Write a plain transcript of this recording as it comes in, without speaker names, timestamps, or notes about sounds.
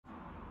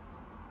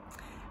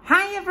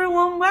Hi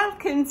everyone,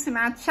 welcome to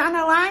my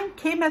channel. I'm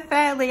Kim, a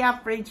fairly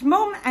average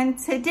mum, and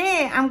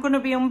today I'm going to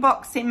be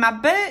unboxing my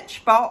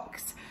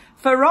Birchbox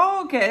for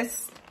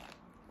August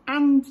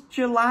and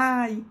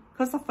July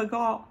because I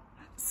forgot.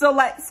 So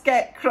let's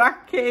get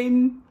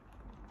cracking.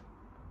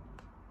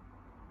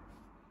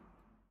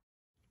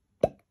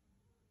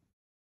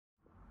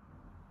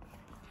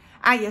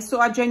 So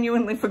I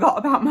genuinely forgot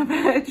about my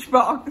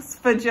Birchbox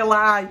for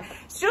July.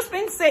 It's just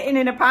been sitting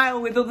in a pile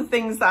with other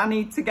things that I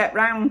need to get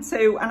round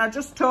to, and I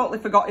just totally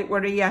forgot it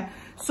were here.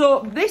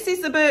 So this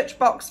is the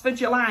Birchbox for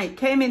July. It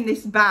came in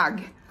this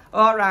bag,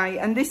 all right,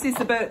 and this is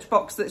the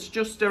Birchbox that's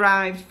just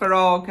arrived for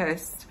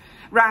August.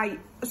 Right,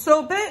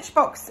 so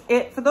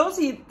Birchbox, for those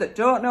of you that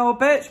don't know,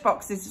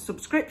 Birchbox is a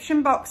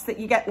subscription box that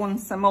you get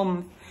once a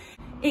month.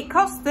 It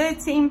costs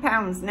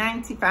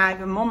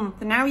 £13.95 a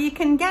month. Now you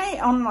can get it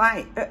on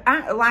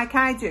like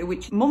I do,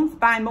 which month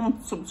by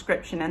month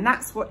subscription, and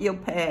that's what you'll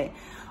pay.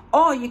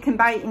 Or you can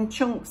buy it in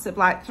chunks of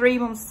like 3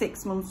 months,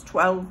 6 months,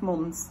 12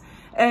 months.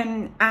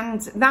 And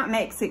that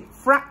makes it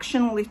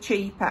fractionally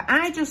cheaper.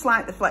 I just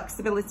like the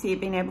flexibility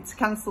of being able to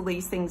cancel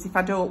these things if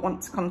I don't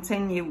want to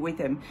continue with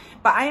them.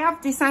 But I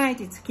have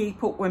decided to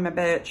keep up with my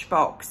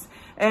Birchbox.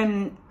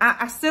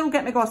 I still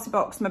get my Glossy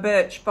Box, my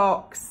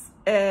Birchbox,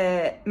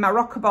 my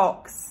Rocker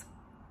Box,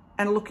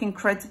 and Look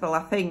Incredible.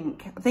 I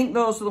think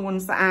those are the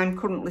ones that I'm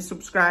currently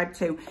subscribed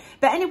to.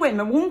 But anyway,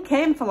 my one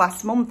came for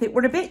last month. It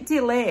were a bit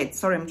delayed.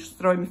 Sorry, I'm just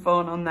throwing my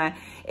phone on there.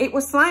 It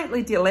was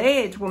slightly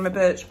delayed with my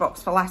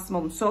Birchbox for last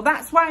month, so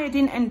that's why I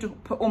didn't end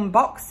up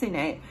unboxing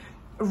it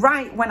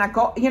right when I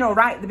got, you know,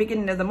 right at the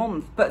beginning of the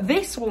month. But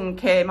this one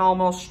came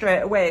almost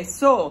straight away.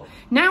 So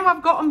now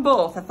I've got them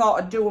both. I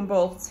thought I'd do them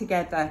both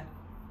together.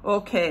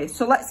 Okay,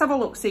 so let's have a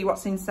look, see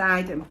what's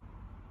inside them.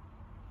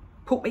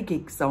 Put my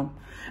gigs on.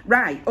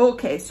 Right,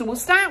 okay, so we'll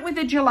start with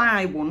the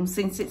July one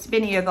since it's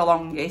been here the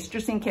longest,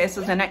 just in case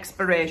there's an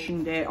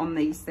expiration date on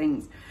these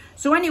things.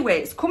 So anyway,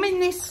 it's come in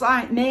this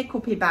like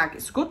makeup-y bag.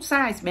 It's a good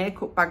size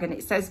makeup bag, and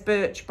it says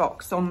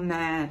Birchbox on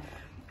there.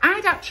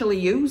 I'd actually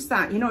use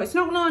that, you know, it's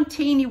not one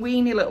teeny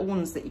weeny little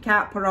ones that you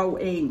can't put out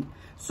in.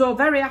 So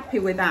very happy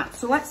with that.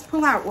 So let's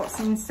pull out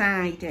what's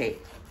inside it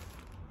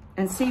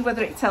and see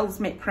whether it tells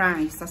me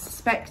price. I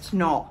suspect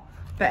not,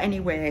 but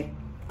anyway,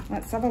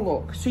 let's have a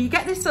look. So you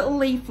get this little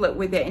leaflet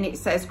with it, and it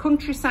says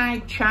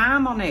Countryside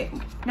Charm on it.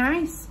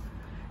 Nice.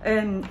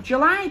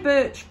 July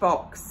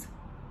Birchbox.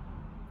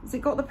 Has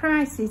it got the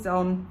prices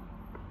on?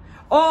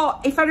 Or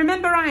if I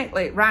remember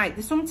rightly, right,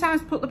 they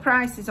sometimes put the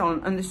prices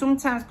on, and they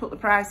sometimes put the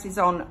prices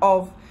on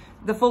of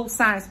the full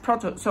size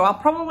product. So I'll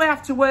probably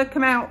have to work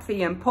them out for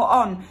you and put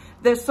on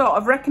the sort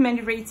of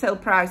recommended retail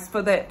price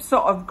for the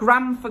sort of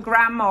gram for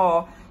gram,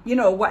 or you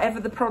know,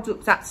 whatever the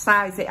product that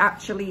size it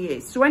actually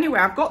is. So anyway,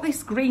 I've got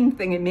this green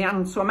thing in my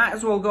hand, so I might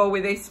as well go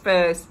with this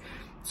first.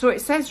 So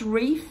it says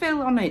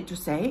refill on it,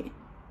 does it?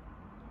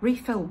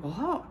 Refill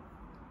what?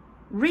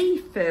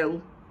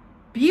 Refill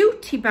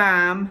beauty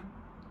balm,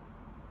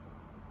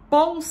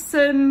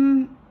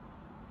 balsamo,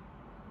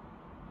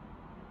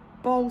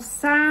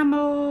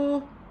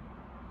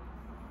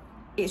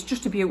 it's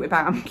just a beauty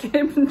balm.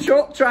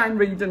 Don't try and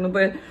read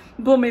another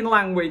blooming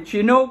language.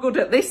 You're no good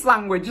at this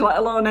language, let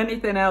alone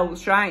anything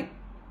else, right?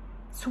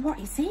 So what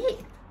is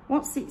it?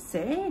 What's it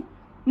say?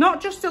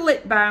 Not just a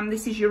lip balm,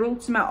 this is your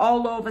ultimate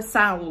all-over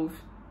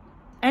salve.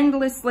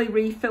 Endlessly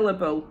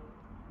refillable.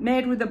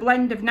 Made with a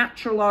blend of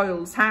natural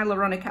oils,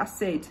 hyaluronic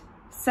acid,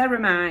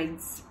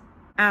 ceramides,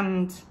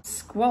 and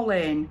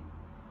squalane.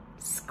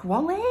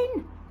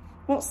 Squalane?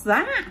 What's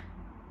that?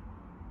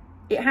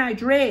 It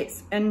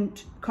hydrates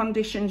and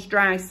conditions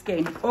dry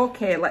skin.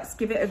 Okay, let's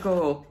give it a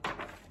go.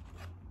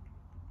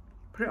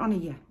 Put it on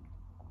here.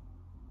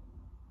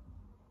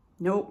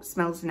 Nope,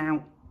 smells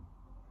now.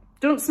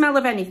 Don't smell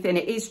of anything.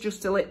 It is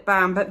just a lip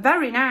balm, but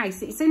very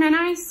nice. It's in a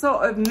nice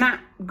sort of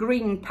matte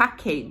green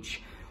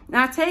package.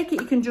 Now I take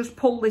it you can just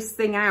pull this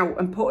thing out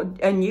and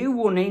put a new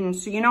one in,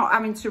 so you're not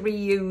having to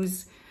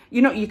reuse,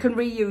 you know, you can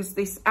reuse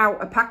this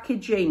outer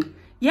packaging.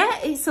 Yeah,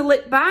 it's a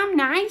lip balm.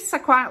 Nice. I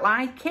quite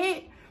like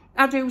it.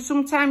 I do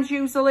sometimes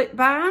use a lip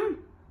balm,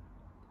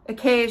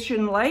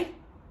 occasionally,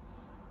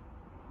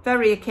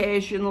 very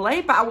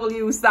occasionally, but I will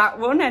use that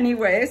one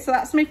anyway. So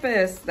that's my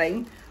first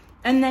thing.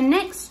 And then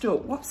next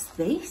up, what's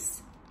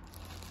this?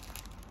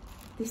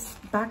 This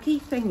baggy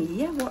thing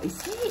here, what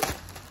is it?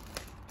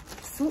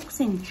 This looks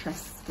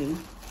interesting.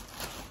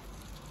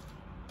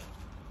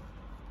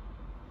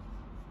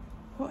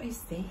 What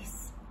is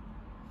this?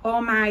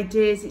 Oh my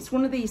days, it's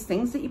one of these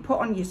things that you put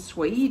on your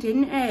swede,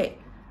 isn't it?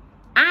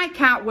 I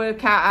can't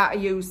work out how to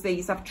use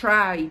these. I've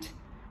tried.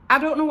 I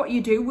don't know what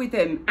you do with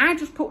them. I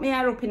just put my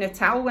hair up in a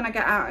towel when I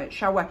get out of the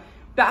shower.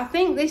 But I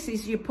think this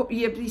is,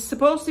 you're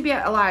supposed to be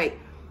able to like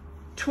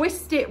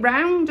twist it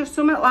round or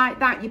something like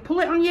that. You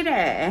pull it on your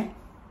hair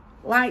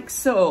like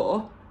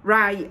so,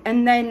 right?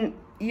 And then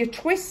you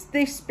twist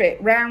this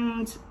bit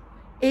round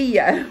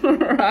here,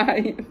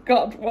 right?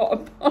 God, what a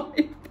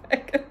body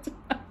pecker.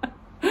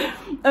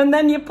 And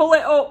then you pull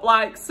it up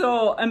like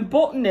so and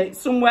button it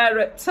somewhere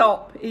at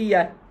top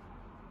here.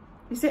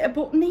 Is it a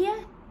button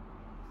here?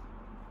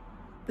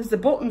 There's a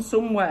button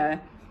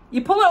somewhere.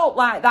 You pull it up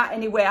like that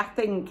anyway, I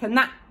think, and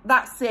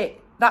that's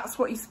it. That's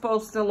what you're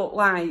supposed to look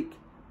like.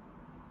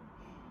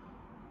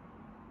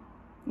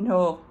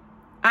 No.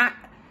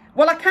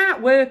 Well, I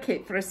can't work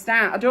it for a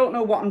start. I don't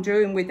know what I'm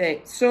doing with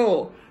it.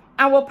 So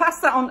I will pass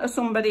that on to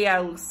somebody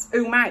else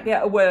who might be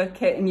able to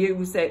work it and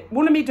use it.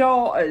 One of my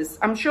daughters,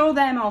 I'm sure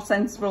they're more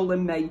sensible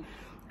than me.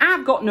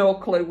 I've got no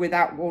clue with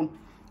that one.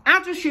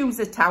 I just use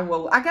a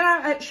towel. I get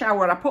out of the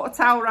shower, I put a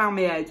towel around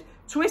my head,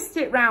 twist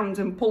it round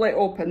and pull it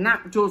up, and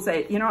that does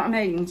it. You know what I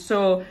mean?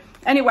 So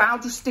anyway,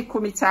 I'll just stick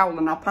with my towel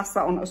and I'll pass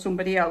that on to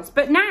somebody else.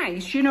 But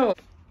nice, you know.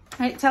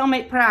 Tell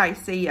me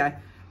price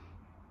here.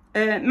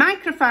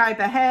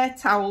 Microfiber hair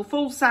towel,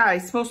 full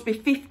size, supposed to be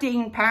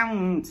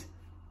 £15.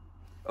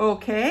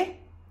 Okay.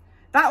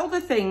 That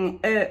other thing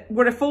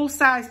were a full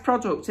size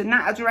product, and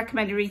that had a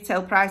recommended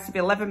retail price of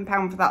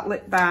 £11 for that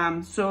lip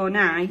balm. So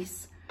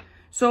nice.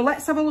 So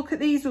let's have a look at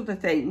these other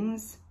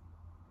things.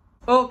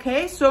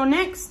 Okay, so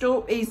next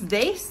up is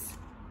this.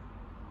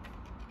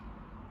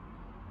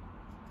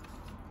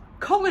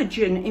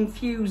 Collagen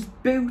infused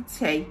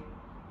booty.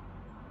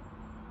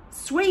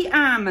 Sweet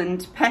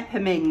almond,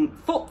 peppermint,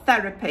 foot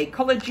therapy,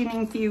 collagen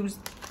infused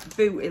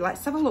booty.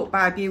 Let's have a look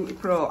by Beauty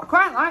Pro. I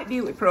quite like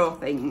Beauty Pro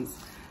things.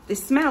 They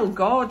smell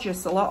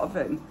gorgeous, a lot of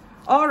them.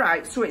 All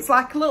right, so it's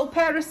like a little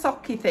pair of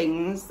socky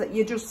things that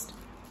you just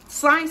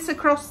slice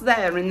across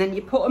there and then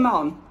you put them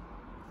on.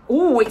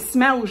 Oh, it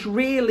smells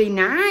really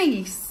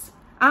nice.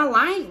 I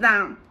like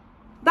that.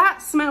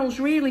 That smells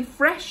really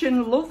fresh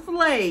and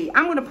lovely.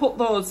 I'm going to put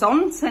those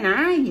on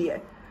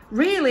tonight.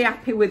 Really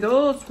happy with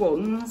those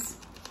ones.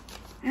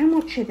 How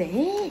much are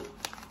they?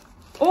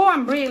 Oh,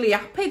 I'm really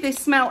happy. They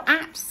smell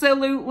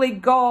absolutely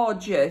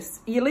gorgeous.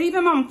 You leave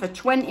them on for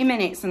 20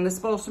 minutes and they're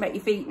supposed to make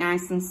your feet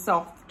nice and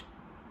soft.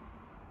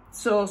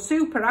 So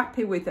super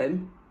happy with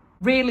them.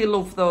 Really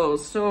love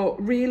those. So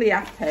really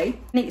happy.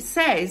 And it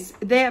says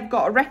they have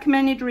got a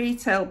recommended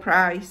retail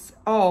price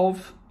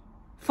of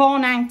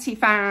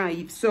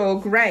 £4.95. So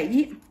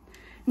great.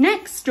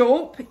 Next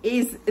up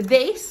is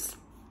this.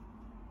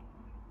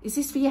 Is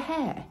this for your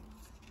hair?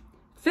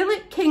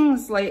 Philip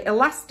Kingsley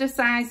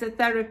Elasticizer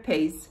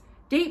Therapies.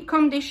 Deep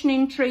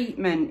conditioning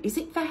treatment. Is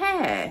it for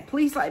hair?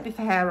 Please let it be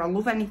for hair. I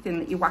love anything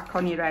that you whack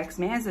on your hair because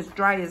my hair's as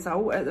dry as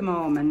out at the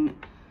moment.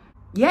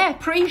 Yeah,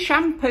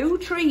 pre-shampoo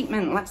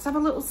treatment. Let's have a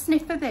little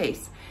sniff of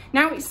this.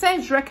 Now it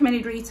says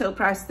recommended retail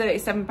price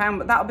 £37,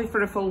 but that'll be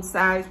for a full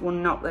size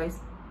one, not this.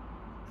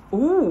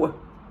 Ooh,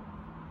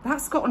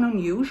 that's got an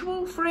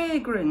unusual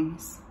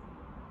fragrance.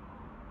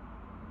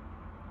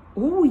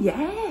 Oh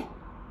yeah.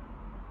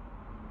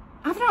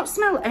 I've not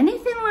smelled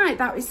anything like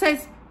that. It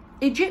says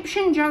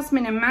Egyptian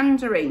jasmine and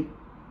mandarin.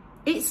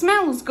 It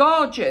smells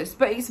gorgeous,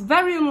 but it's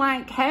very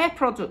unlike hair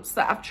products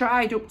that I've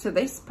tried up to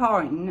this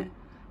point.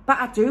 But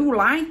I do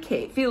like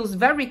it. It feels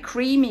very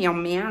creamy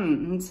on my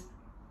hand.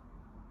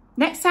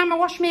 Next time I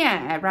wash my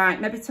hair, right,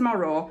 maybe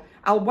tomorrow,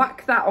 I'll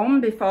whack that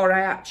on before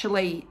I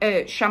actually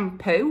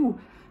shampoo.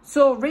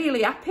 So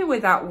really happy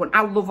with that one.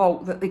 I love all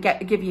that they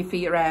give you for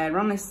your hair,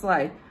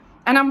 honestly.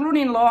 And I'm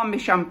running low on my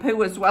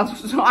shampoo as well,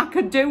 so I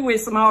could do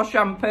with some more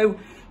shampoo.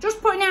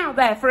 Just putting out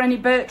there for any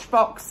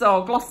Birchbox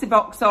or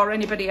Glossybox or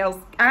anybody else.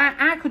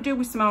 I could do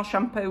with some more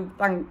shampoo,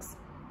 thanks.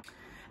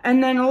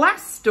 And then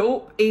last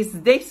up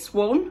is this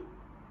one.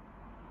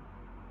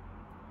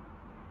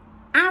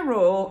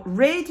 Arrow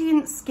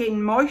Radiant Skin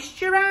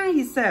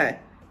Moisturiser.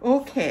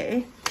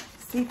 Okay,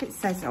 see if it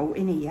says out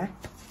in here.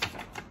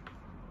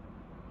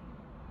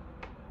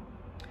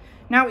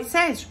 Now it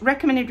says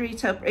recommended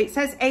retail, it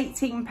says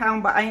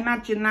 £18, but I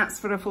imagine that's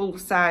for a full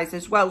size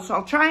as well. So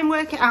I'll try and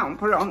work it out and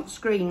put it on the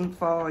screen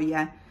for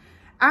you.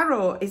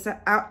 Arrow is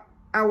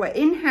our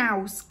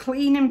in-house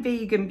clean and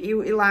vegan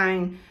beauty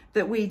line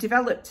that we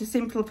developed to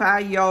simplify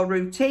your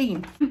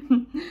routine.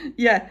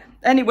 Yeah,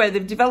 anyway,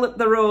 they've developed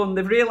their own.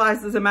 They've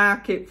realised there's a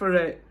market for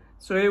it.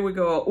 So here we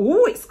go.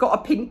 Oh, it's got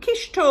a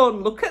pinkish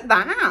tone. Look at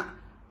that.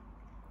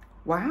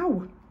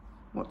 Wow.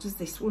 What does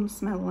this one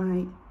smell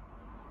like?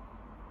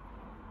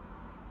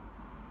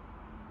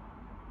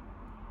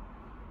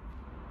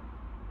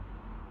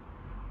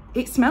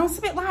 It smells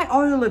a bit like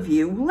oil of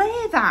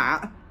Ulay,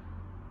 that.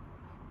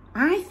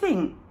 I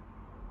think.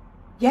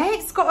 Yeah,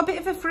 it's got a bit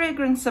of a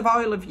fragrance of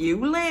oil of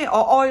Ulay,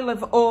 or oil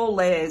of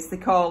Olay as they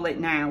call it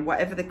now,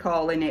 whatever they're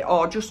calling it,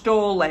 or just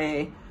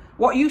Olay.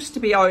 What used to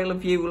be oil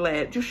of Ulay,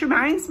 it just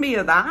reminds me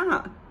of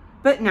that.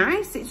 But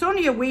nice, it's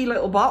only a wee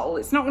little bottle.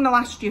 It's not going to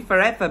last you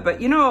forever,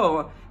 but you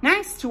know,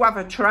 nice to have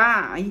a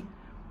try.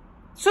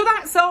 So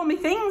that's all my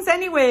things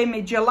anyway,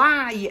 my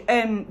July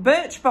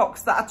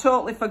Birchbox that I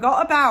totally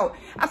forgot about.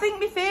 I think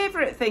my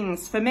favourite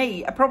things for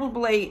me are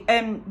probably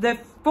the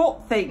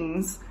foot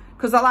things,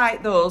 because I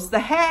like those. The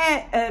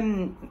hair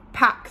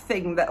pack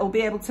thing that will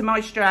be able to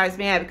moisturise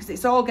my hair because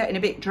it's all getting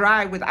a bit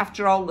dry with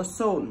after all the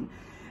sun.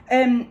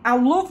 I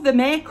love the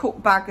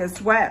makeup bag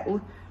as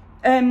well.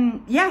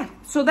 yeah,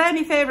 so they're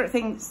my favourite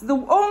things. The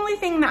only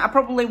thing that I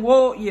probably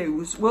won't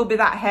use will be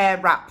that hair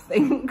wrap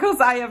thing, because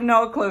I have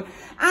no clue.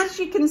 As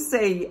you can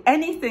see,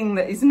 anything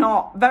that is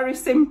not very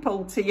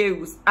simple to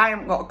use, I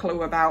haven't got a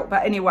clue about.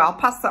 But anyway, I'll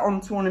pass that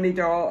on to one of my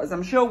daughters.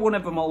 I'm sure one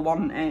of them will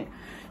want it.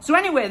 So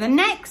anyway, the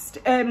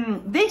next,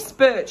 this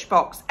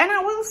Birchbox, and I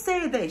will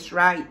say this,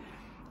 right?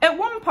 At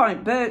one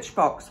point,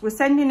 Birchbox were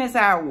sending us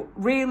out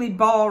really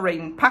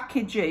boring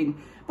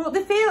packaging, but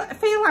they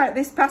feel like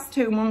this past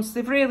 2 months,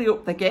 they've really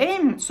upped the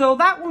game. So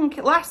that one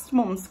last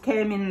month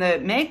came in the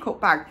makeup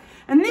bag,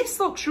 and this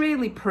looks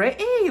really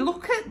pretty.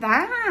 Look at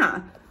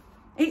that.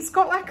 It's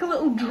got like a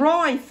little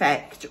draw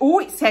effect. Oh,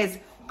 it says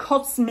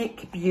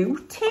Cosmic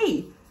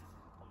Beauty.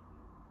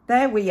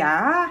 There we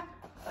are.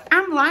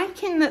 I'm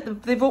liking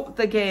that they've upped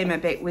the game a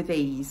bit with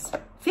these.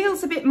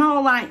 Feels a bit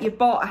more like you've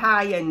bought a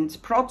high-end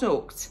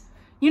product.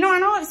 You know, I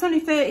know it's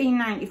only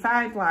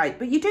 $13.95, like,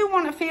 but you do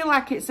want to feel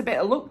like it's a bit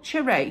of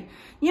luxury.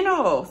 You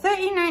know,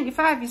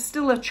 $13.95 is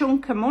still a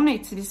chunk of money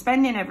to be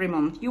spending every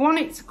month. You want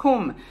it to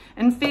come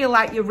and feel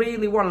like you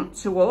really want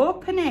to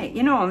open it,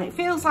 you know, and it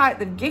feels like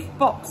they've gift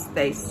boxed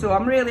this, so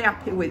I'm really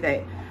happy with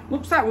it.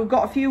 Looks like we've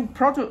got a few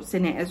products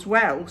in it as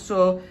well,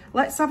 so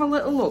let's have a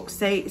little look,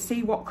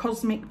 see what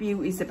Cosmic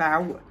Beauty is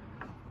about.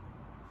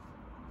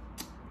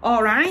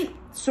 All right,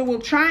 so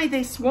we'll try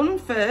this one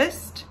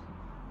first.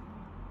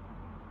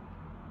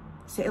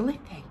 Is it a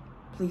lippy?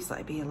 Please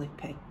let it be a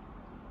lippy.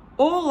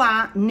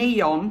 Hola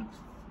Neon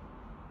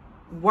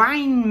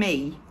Wine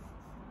Me.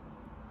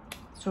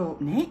 So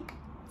open it,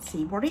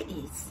 see what it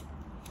is.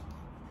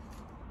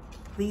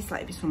 Please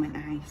let it be something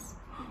nice.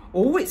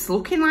 Oh, it's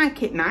looking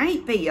like it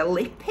might be a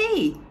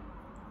lippy.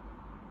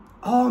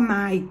 Oh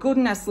my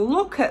goodness,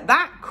 look at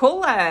that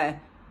colour.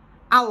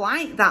 I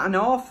like that an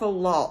awful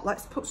lot.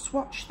 Let's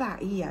swatch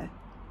that here.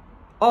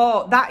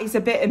 Oh, that is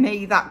a bit of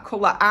me, that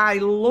colour. I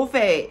love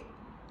it.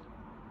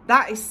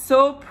 That is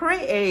so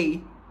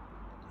pretty.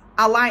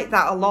 I like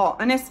that a lot.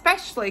 And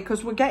especially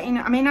because we're getting,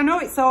 I mean, I know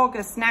it's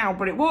August now,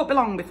 but it won't be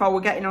long before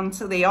we're getting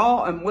onto the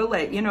autumn, will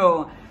it? You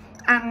know,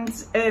 and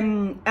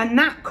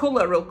that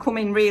colour will come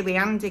in really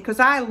handy, because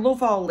I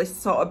love all this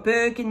sort of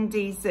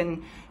burgundies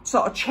and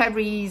sort of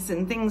cherries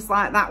and things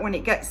like that when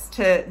it gets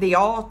to the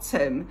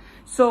autumn.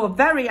 So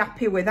very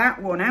happy with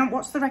that one. And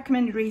what's the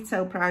recommended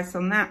retail price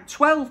on that?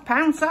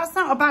 £12. So that's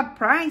not a bad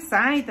price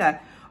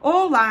either.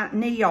 All that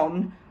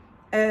Neon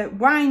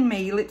Wine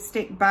Me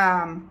lipstick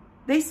balm.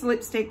 This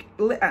lipstick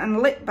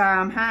and lip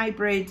balm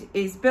hybrid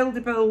is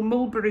buildable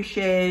mulberry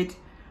shade,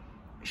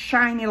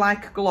 shiny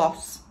like a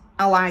gloss.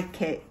 I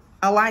like it.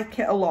 I like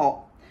it a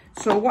lot.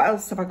 So what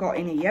else have I got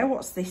in here?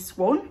 What's this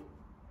one?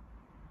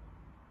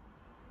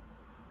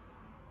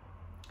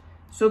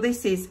 So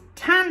this is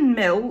Tan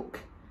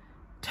Milk,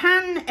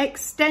 Tan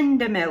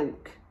Extender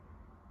Milk.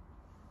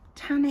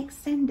 Tan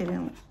Extender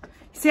Milk.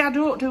 See, I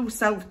don't do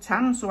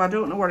self-tan, so I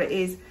don't know what it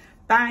is.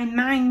 By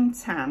Mind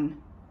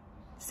Tan.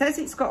 Says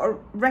it's got a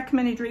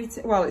recommended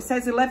retail, well, it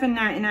says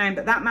 $11.99,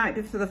 but that might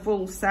be for the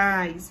full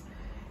size.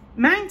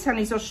 Mind Tan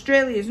is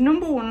Australia's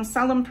 #1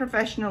 salon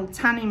professional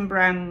tanning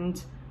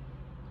brand.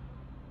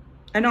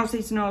 And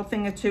Aussies know a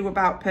thing or two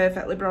about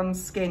perfectly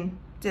bronzed skin,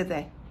 do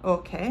they?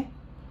 Okay.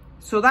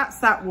 So that's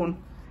that one.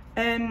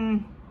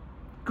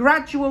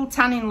 Gradual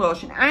tanning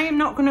lotion. I am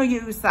not going to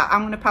use that.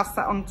 I'm going to pass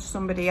that on to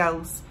somebody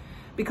else,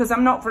 because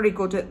I'm not very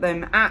good at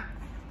them.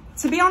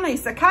 To be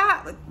honest, I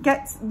can't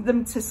get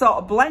them to sort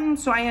of blend,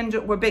 so I end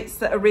up with bits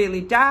that are really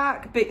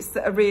dark, bits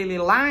that are really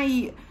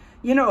light,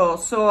 you know,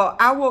 so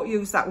I won't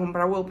use that one,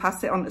 but I will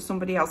pass it on to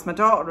somebody else. My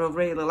daughter will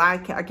really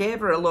like it. I gave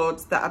her a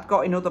loads that I'd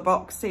got in other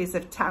boxes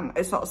of tan,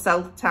 sort of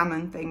self-tan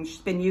and things. She's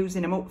been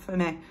using them up for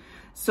me.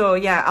 So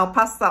yeah, I'll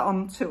pass that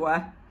on to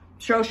her.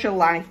 Sure she'll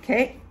like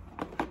it.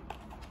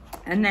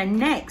 And then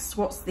next,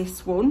 what's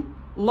this one?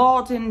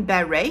 Lord &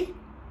 Berry.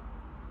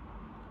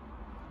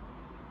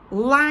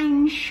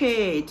 Line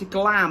Shade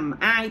Glam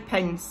Eye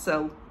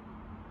Pencil.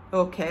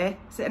 Okay,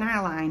 is it an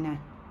eyeliner?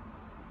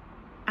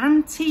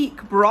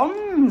 Antique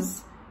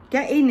Bronze.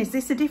 Get in, is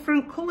this a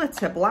different colour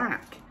to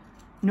black?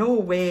 No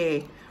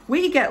way.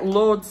 We get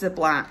loads of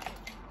black.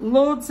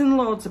 Loads and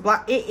loads of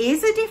black. It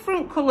is a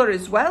different colour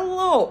as well,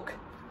 look.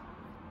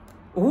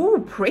 Oh,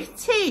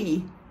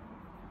 pretty.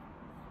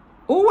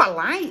 Oh, I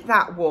like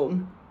that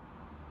one.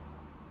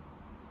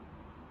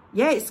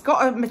 Yeah, it's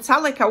got a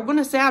metallic. I was going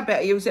to say I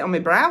better use it on my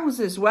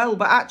brows as well,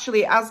 but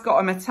actually it has got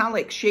a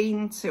metallic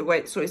sheen to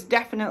it, so it's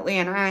definitely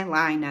an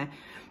eyeliner.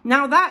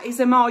 Now that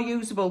is a more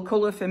usable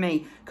colour for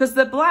me, because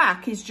the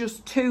black is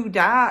just too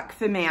dark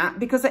for me,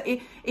 because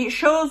it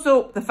shows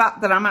up the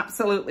fact that I'm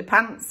absolutely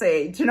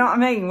pantsy, do you know what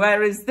I mean?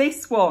 Whereas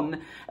this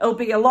one, it'll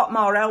be a lot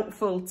more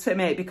helpful to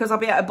me, because I'll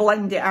be able to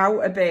blend it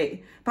out a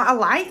bit. But I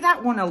like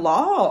that one a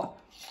lot.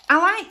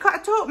 I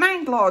don't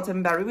mind Lord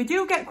 & Berry. We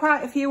do get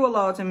quite a few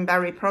Lord &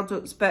 Berry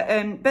products, but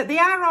they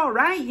are all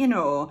right, you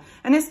know.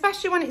 And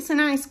especially when it's a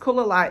nice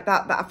colour like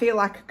that I feel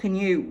like I can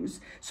use.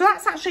 So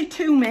that's actually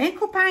 2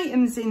 makeup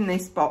items in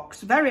this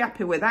box. Very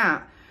happy with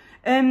that.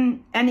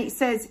 And it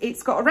says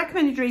it's got a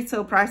recommended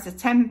retail price of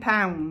 £10.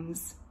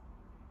 £10.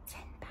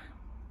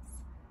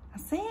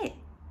 That's it.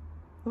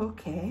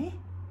 Okay.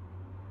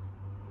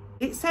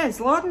 It says,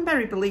 Lord &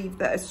 Berry believe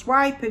that a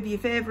swipe of your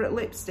favourite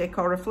lipstick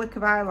or a flick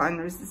of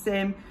eyeliner is the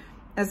same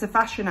as a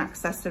fashion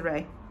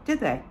accessory. Do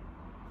they?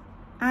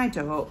 I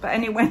don't. But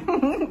anyway,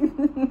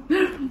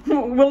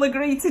 we'll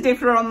agree to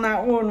differ on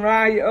that one,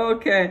 right?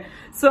 Okay.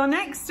 So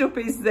next up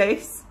is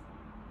this.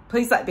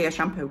 Please let it be a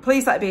shampoo.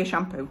 Please let it be a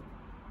shampoo.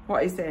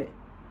 What is it?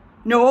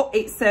 No,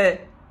 it's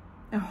a...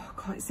 Oh,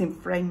 God, it's in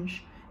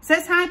French. It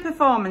says high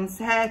performance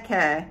hair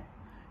care.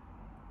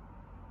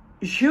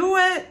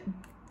 Jour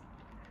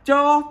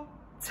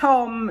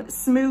d'Automne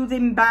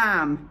Smoothing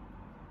Balm.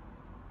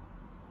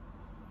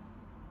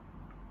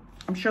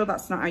 I'm sure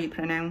that's not how you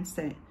pronounce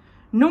it.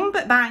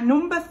 By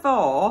number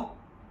 4,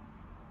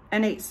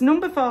 and it's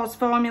number 4's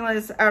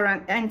formulas are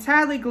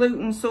entirely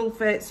gluten,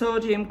 sulfate,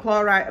 sodium,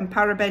 chloride and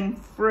paraben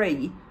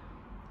free.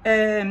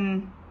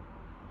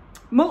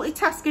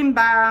 Multitasking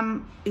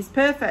balm is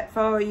perfect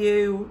for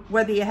you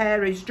whether your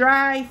hair is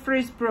dry,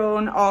 frizz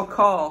prone or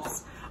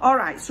coarse. All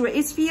right, so it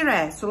is for your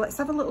hair. So let's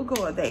have a little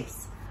go at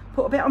this.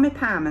 Put a bit on my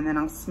palm and then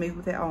I'll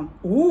smooth it on.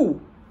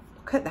 Ooh,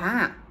 look at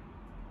that.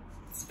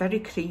 It's very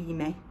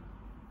creamy.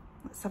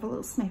 Let's have a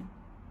little sniff.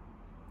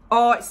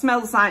 Oh, it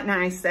smells like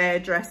nice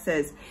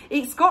hairdressers.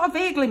 It's got a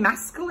vaguely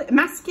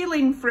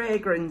masculine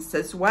fragrance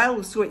as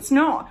well. So it's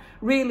not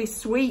really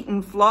sweet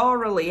and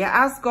florally. It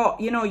has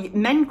got, you know,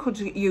 men could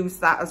use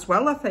that as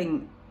well, I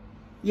think.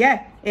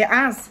 Yeah, it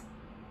has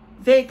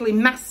vaguely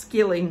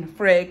masculine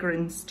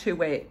fragrance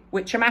to it,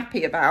 which I'm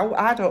happy about.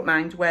 I don't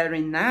mind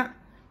wearing that.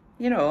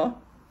 You know,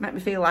 make me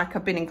feel like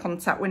I've been in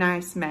contact with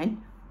nice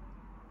men.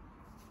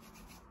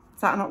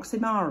 Is that an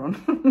oxymoron?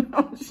 I'm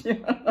not sure.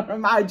 Or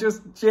am I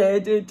just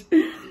jaded?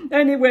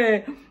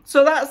 Anyway,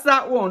 so that's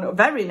that one.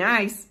 Very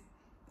nice.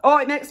 Oh,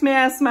 it makes my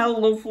hair smell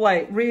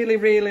lovely. Really,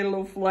 really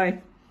lovely.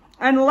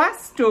 And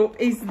last up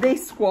is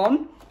this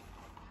one.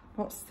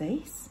 What's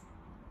this?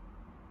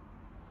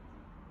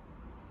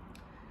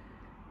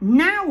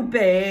 Now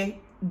Bay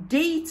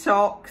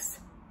Detox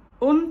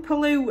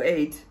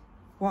Unpolluted.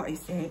 What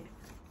is it?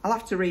 I'll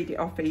have to read it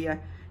off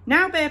here.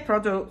 Now Bay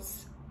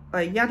products,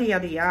 yada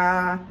yada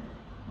yada.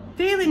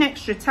 Feeling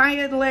extra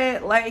tired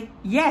lately?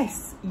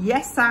 Yes,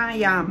 yes I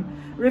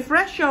am.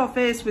 Refresh your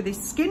face with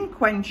this skin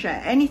quencher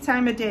any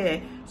time of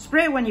day.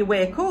 Spray when you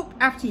wake up,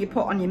 after you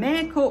put on your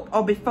makeup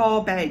or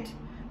before bed.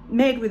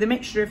 Made with a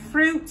mixture of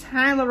fruit,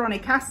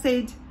 hyaluronic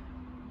acid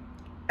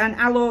and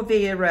aloe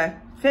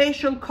vera.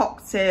 Facial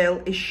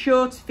cocktail is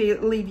sure to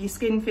leave your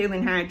skin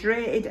feeling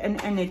hydrated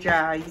and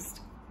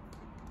energised.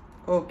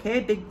 Okay,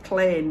 big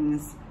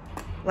claims.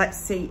 Let's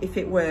see if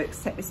it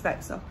works. Take my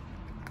specs off.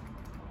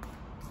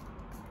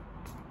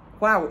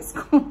 Wow, it's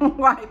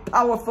quite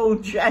powerful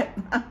jet.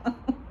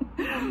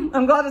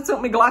 I'm glad I took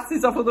my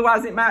glasses off,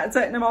 otherwise it might have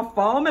taken them off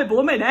for me.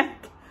 Blooming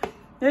heck.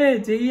 Oh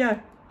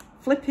dear.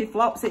 Flippy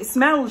flops. It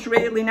smells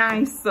really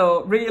nice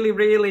though. Really,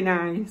 really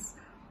nice.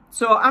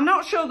 So I'm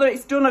not sure that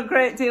it's done a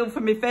great deal for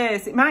my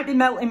face. It might be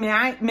melting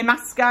my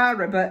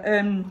mascara,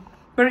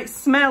 but it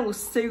smells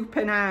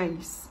super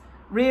nice.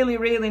 Really,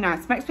 really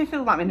nice. Makes me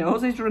feel like my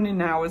nose is running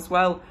now as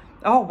well.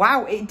 Oh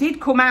wow, it did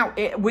come out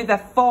with a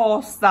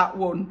force, that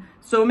one.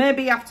 So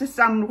maybe you have to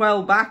stand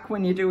well back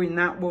when you're doing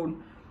that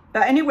one.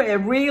 But anyway,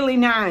 really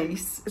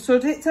nice. So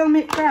did it tell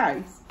me its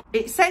price?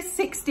 It says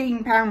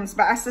 £16,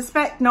 but I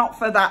suspect not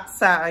for that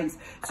size.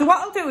 So what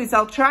I'll do is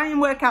I'll try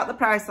and work out the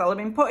price. I've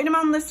been putting them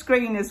on the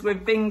screen as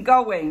we've been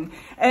going.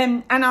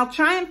 And I'll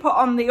try and put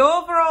on the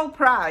overall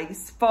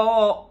price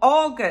for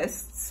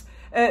August's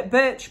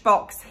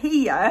Birchbox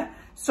here,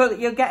 so that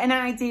you'll get an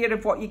idea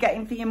of what you're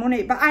getting for your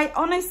money. But I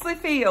honestly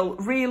feel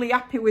really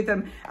happy with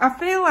them. I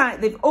feel like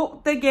they've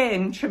upped the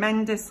game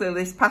tremendously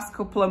this past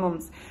couple of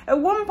months. At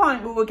one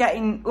point, we were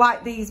getting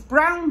like these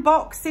brown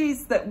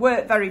boxes that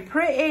weren't very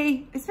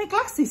pretty. Is my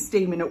glasses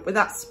steaming up with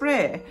that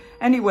spray?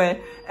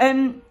 Anyway,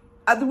 we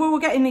were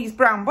getting these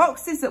brown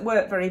boxes that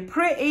weren't very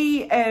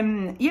pretty.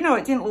 You know,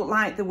 it didn't look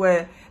like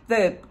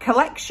the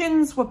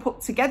collections were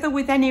put together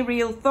with any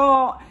real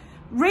thought.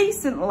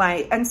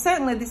 Recently, and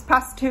certainly this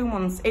past 2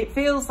 months, it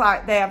feels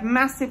like they have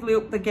massively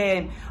upped the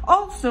game.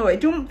 Also,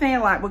 it doesn't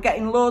feel like we're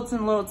getting loads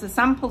and loads of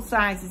sample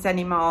sizes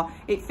anymore.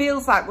 It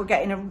feels like we're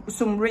getting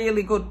some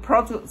really good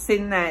products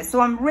in there. So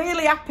I'm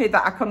really happy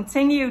that I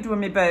continued with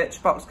my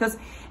Birchbox, because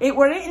it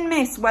were hit and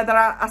miss whether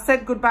I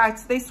said goodbye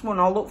to this one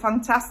or Look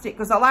Fantastic,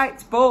 because I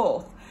liked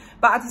both.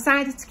 But I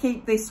decided to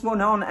keep this one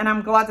on, and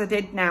I'm glad I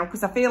did now,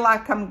 because I feel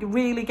like I'm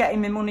really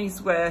getting my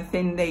money's worth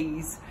in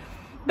these.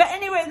 But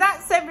anyway,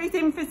 that's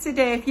everything for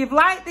today. If you've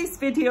liked this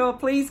video,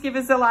 please give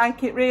us a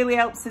like. It really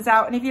helps us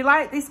out. And if you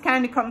like this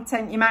kind of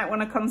content, you might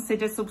want to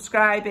consider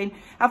subscribing.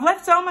 I've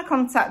left all my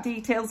contact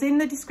details in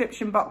the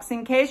description box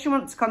in case you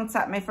want to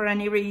contact me for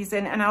any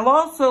reason. And I'll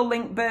also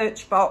link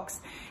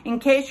Birchbox in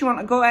case you want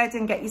to go ahead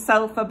and get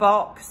yourself a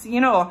box.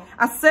 You know,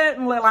 I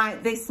certainly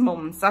like this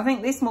month's. I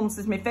think this month's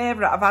is my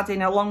favourite I've had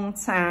in a long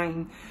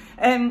time.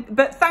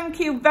 But thank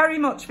you very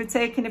much for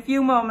taking a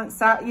few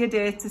moments out of your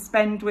day to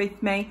spend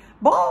with me.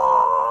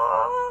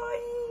 Bye!